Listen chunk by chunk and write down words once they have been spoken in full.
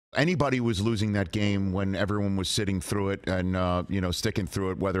Anybody was losing that game when everyone was sitting through it and sticking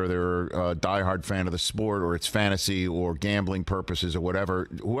through it, whether they're a diehard fan of the sport or it's fantasy or gambling purposes or whatever.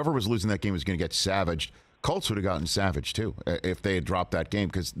 Whoever was losing that game was going to get savaged. Colts would have gotten savaged too if they had dropped that game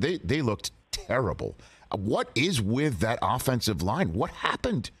because they looked terrible. What is with that offensive line? What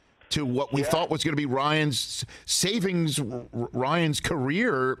happened to what we thought was going to be Ryan's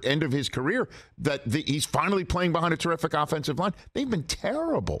career, end of his career, that he's finally playing behind a terrific offensive line? They've been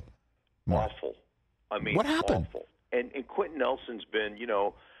terrible. Awful. I mean, what happened? Awful. And Quentin Nelson's been,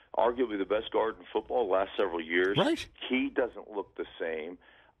 arguably the best guard in football the last several years. Right. He doesn't look the same.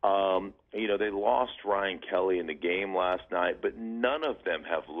 They lost Ryan Kelly in the game last night, but none of them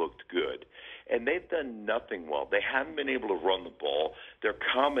have looked good. And they've done nothing well. They haven't been able to run the ball. Their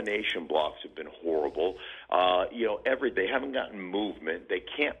combination blocks have been horrible. They haven't gotten movement. They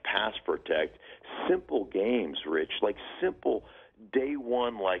can't pass protect. Simple games, Rich, like simple day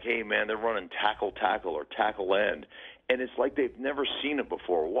one, like, hey, man, they're running tackle or tackle end. And it's like they've never seen it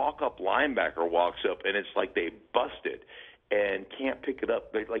before. Walk-up linebacker walks up, and it's like they busted and can't pick it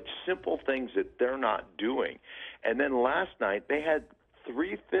up. They're like simple things that they're not doing. And then last night they had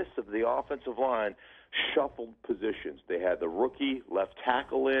 3/5 of the offensive line shuffled positions. They had the rookie left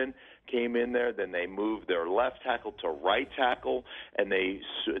tackle came in there, then they moved their left tackle to right tackle, and they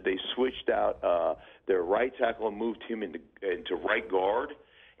switched out their right tackle and moved him into right guard,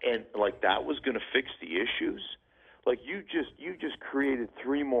 and like that was going to fix the issues. Like you just created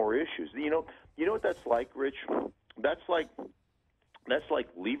 3 more issues. You know what that's like, Rich? That's like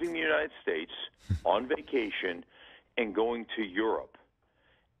leaving the United States on vacation and going to Europe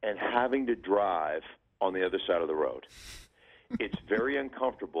and having to drive on the other side of the road. It's very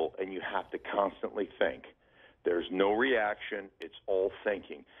uncomfortable, and you have to constantly think. There's no reaction. It's all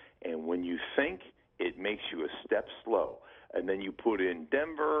thinking. And when you think, it makes you a step slow. And then you put in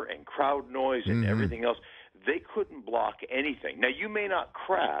Denver and crowd noise and everything else. They couldn't block anything. Now, you may not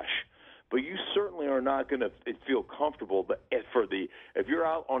crash, but you certainly are not going to feel comfortable. But if you're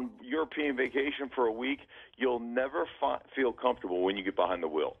out on European vacation for a week, you'll never feel comfortable when you get behind the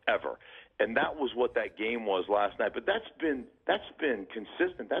wheel, ever. And that was what that game was last night. But that's been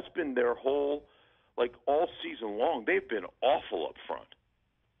consistent. That's been their whole, all season long. They've been awful up front.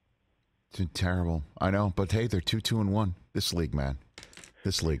 It's been terrible. I know, but hey, they're 2-2-1. This league, man.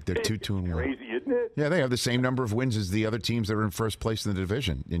 This league, they're 2-2-1. Crazy, isn't it? Yeah, they have the same number of wins as the other teams that are in first place in the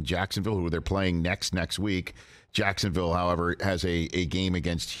division. In Jacksonville, who they're playing next week. Jacksonville, however, has a game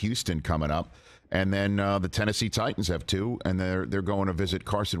against Houston coming up, and then the Tennessee Titans have 2, and they're going to visit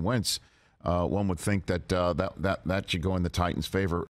Carson Wentz. One would think that should go in the Titans' favor.